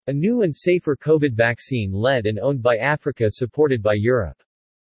A new and safer COVID vaccine led and owned by Africa, supported by Europe.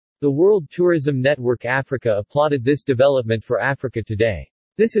 The World Tourism Network Africa applauded this development for Africa today.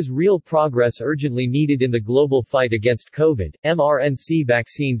 This is real progress urgently needed in the global fight against COVID. mRNA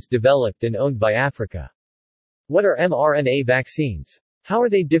vaccines developed and owned by Africa. What are mRNA vaccines? How are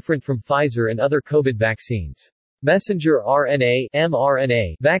they different from Pfizer and other COVID vaccines? Messenger RNA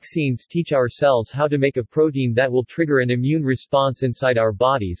 (mRNA) vaccines teach our cells how to make a protein that will trigger an immune response inside our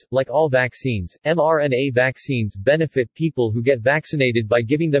bodies. Like all vaccines, mRNA vaccines benefit people who get vaccinated by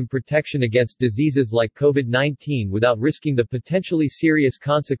giving them protection against diseases like COVID-19 without risking the potentially serious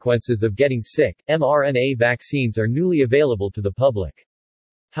consequences of getting sick. mRNA vaccines are newly available to the public.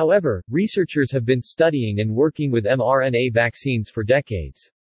 However, researchers have been studying and working with mRNA vaccines for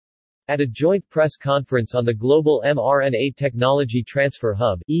decades. At a joint press conference on the Global mRNA Technology Transfer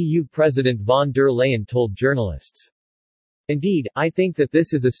Hub, EU President von der Leyen told journalists, "Indeed, I think that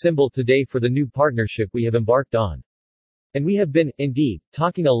this is a symbol today for the new partnership we have embarked on. And we have been, indeed,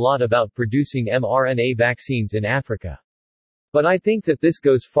 talking a lot about producing mRNA vaccines in Africa. But I think that this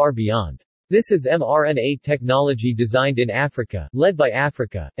goes far beyond. This is mRNA technology designed in Africa, led by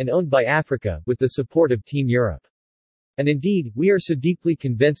Africa, and owned by Africa, with the support of Team Europe. And indeed, we are so deeply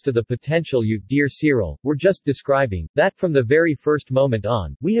convinced of the potential you, dear Cyril, were just describing, that from the very first moment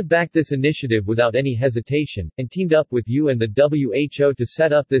on, we have backed this initiative without any hesitation, and teamed up with you and the WHO to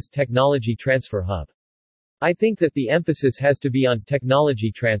set up this technology transfer hub. I think that the emphasis has to be on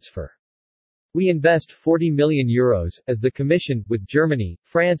technology transfer. We invest €40 million, as the Commission, with Germany,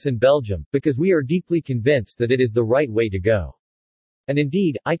 France and Belgium, because we are deeply convinced that it is the right way to go. And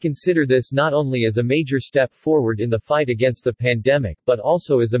indeed, I consider this not only as a major step forward in the fight against the pandemic but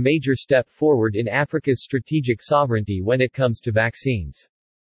also as a major step forward in Africa's strategic sovereignty when it comes to vaccines.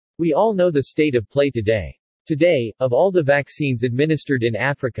 We all know the state of play today. Today, of all the vaccines administered in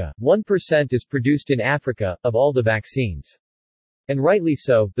Africa, 1% is produced in Africa, of all the vaccines. And rightly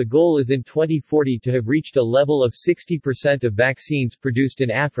so, the goal is in 2040 to have reached a level of 60% of vaccines produced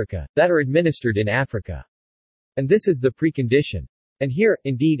in Africa, that are administered in Africa. And this is the precondition. And here,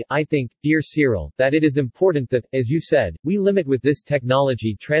 indeed, I think, dear Cyril, that it is important that, as you said, we limit with this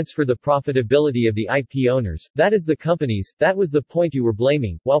technology transfer the profitability of the IP owners, that is the companies, that was the point you were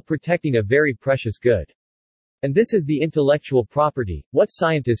blaming, while protecting a very precious good. And this is the intellectual property, what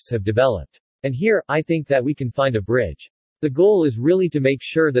scientists have developed. And here, I think that we can find a bridge. The goal is really to make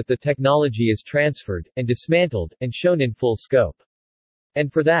sure that the technology is transferred, and dismantled, and shown in full scope. And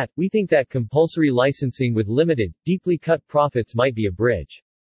for that, we think that compulsory licensing with limited, deeply cut profits might be a bridge.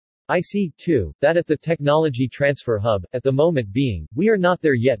 I see, too, that at the Technology Transfer Hub, at the moment being, we are not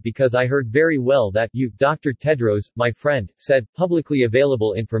there yet because I heard very well that you, Dr. Tedros, my friend, said, publicly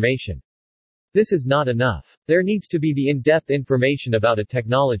available information. This is not enough. There needs to be the in-depth information about a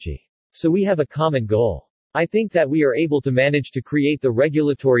technology. So we have a common goal. I think that we are able to manage to create the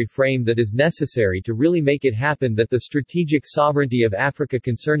regulatory frame that is necessary to really make it happen, that the strategic sovereignty of Africa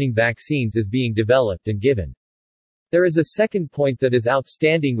concerning vaccines is being developed and given. There is a second point that is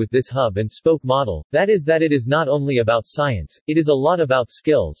outstanding with this hub and spoke model, that is that it is not only about science, it is a lot about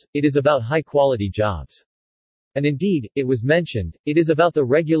skills, it is about high-quality jobs. And indeed, it was mentioned, it is about the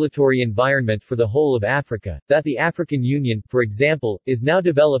regulatory environment for the whole of Africa, that the African Union, for example, is now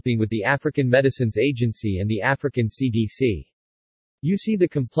developing with the African Medicines Agency and the African CDC. You see the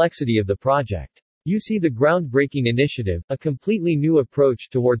complexity of the project. You see the groundbreaking initiative, a completely new approach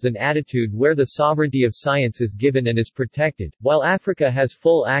towards an attitude where the sovereignty of science is given and is protected, while Africa has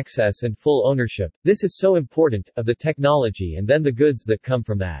full access and full ownership. This is so important, of the technology and then the goods that come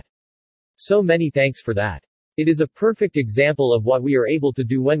from that. So many thanks for that. It is a perfect example of what we are able to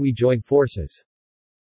do when we join forces.